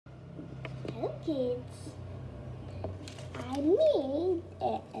kids, I made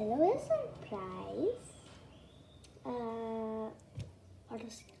a LOL surprise. What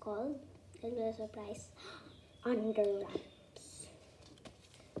is it called? LOL surprise under wraps.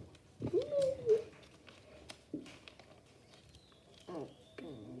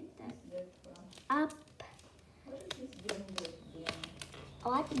 Open that up.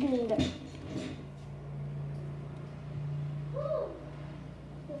 What blender?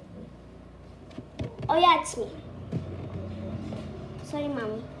 Oh yeah, it's me. Sorry,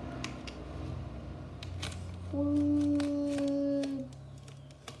 mommy.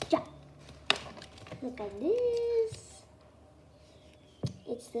 Yeah. Look at this.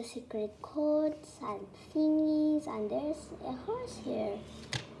 It's the secret codes and thingies, and there's a horse here.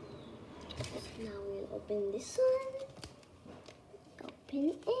 So now we'll open this one.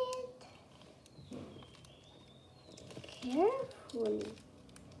 Open it carefully.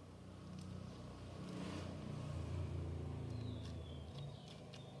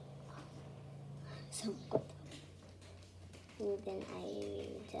 So good. And then I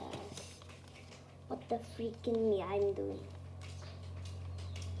will just, what the freaking me I'm doing.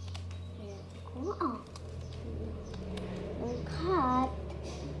 Here we go. Oh. Don't cut.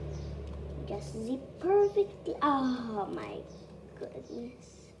 Just zip perfectly. Oh my goodness.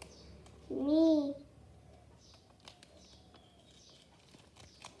 Me.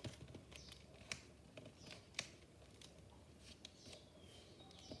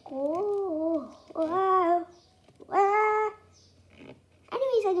 Oh, wow, wow.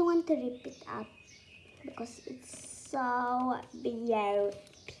 Anyways, I don't want to rip it up because it's so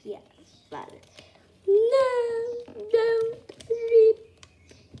beautiful. No, don't rip.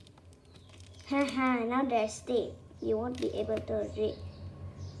 Haha, now there's tape. You won't be able to rip.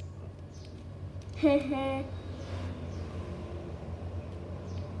 Haha.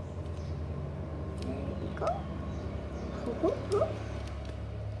 There we go.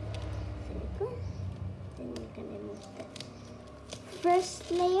 Then you can remove the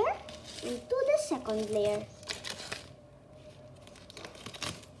first layer into the second layer.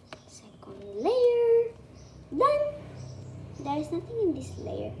 Second layer. Done. There is nothing in this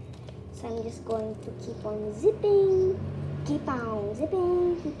layer. So I'm just going to keep on zipping. Keep on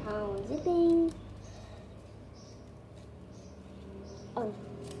zipping. Keep on zipping. Oh no.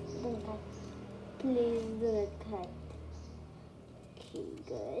 Don't cut. Please do not cut. Okay,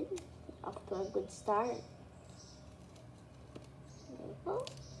 good. Off to a good start. There we go.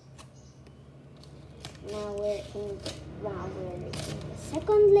 Now we're in the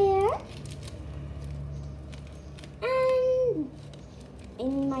second layer. And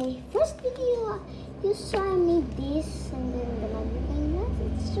in my first video, you saw I made this, and then the magnifying glass,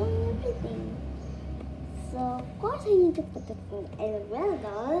 it's showing everything. So of course I need to put it in LOL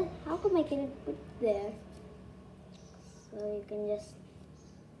doll. How come I can put it there? So you can just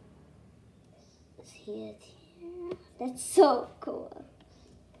see it here. That's so cool.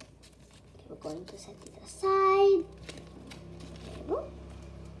 Okay, we're going to set it aside. There we go.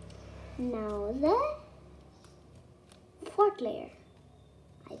 Now the fourth layer,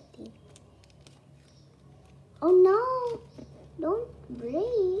 I think. Oh no! Don't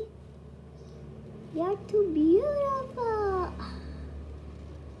break. You're too beautiful.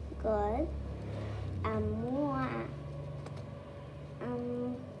 Good. More.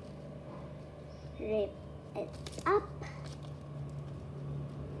 Rip it up.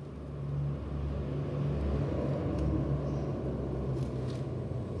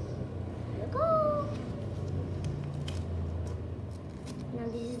 There we go. Now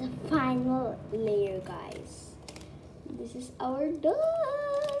this is the final layer, guys. This is our doll.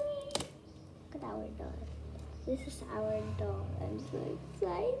 Look at our doll. This is our doll. I'm so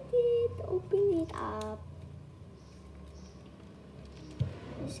excited to open it up.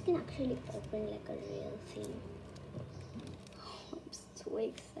 This can actually open like a real thing. Oh, I'm so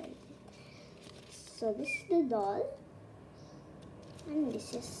excited. So this is the doll, and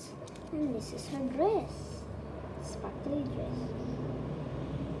this is her dress, sparkly dress.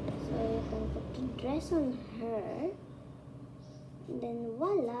 So you can put the dress on her, and then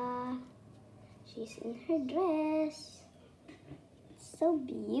voila, she's in her dress. It's so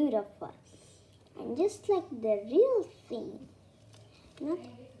beautiful, and just like the real thing. Not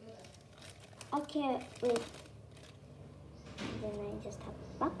okay, wait. Then I just have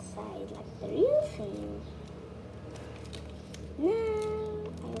backside like the real thing. Now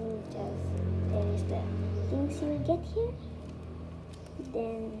I will just, there is the things you will get here.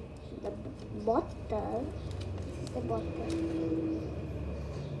 Then the bottle. This is the bottle.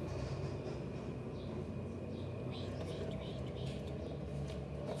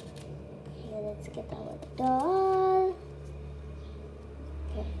 Wait. Okay, get our doll.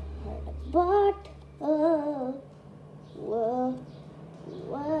 Give her a bottle. Whoa,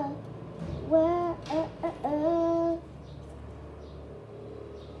 whoa, whoa,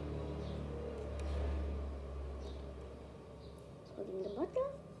 Holding the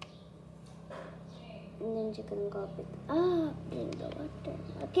bottle. And then she can go pick up, bring the water.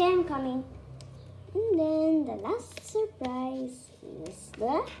 Okay, I'm coming. And then the last surprise is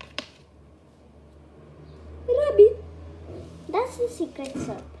the rabbit. That's the secret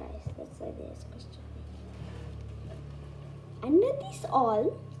surprise. That's why there's question. Under this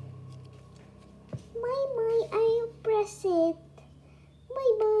all, my, I'll press it.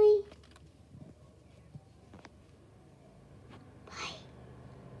 Bye-bye.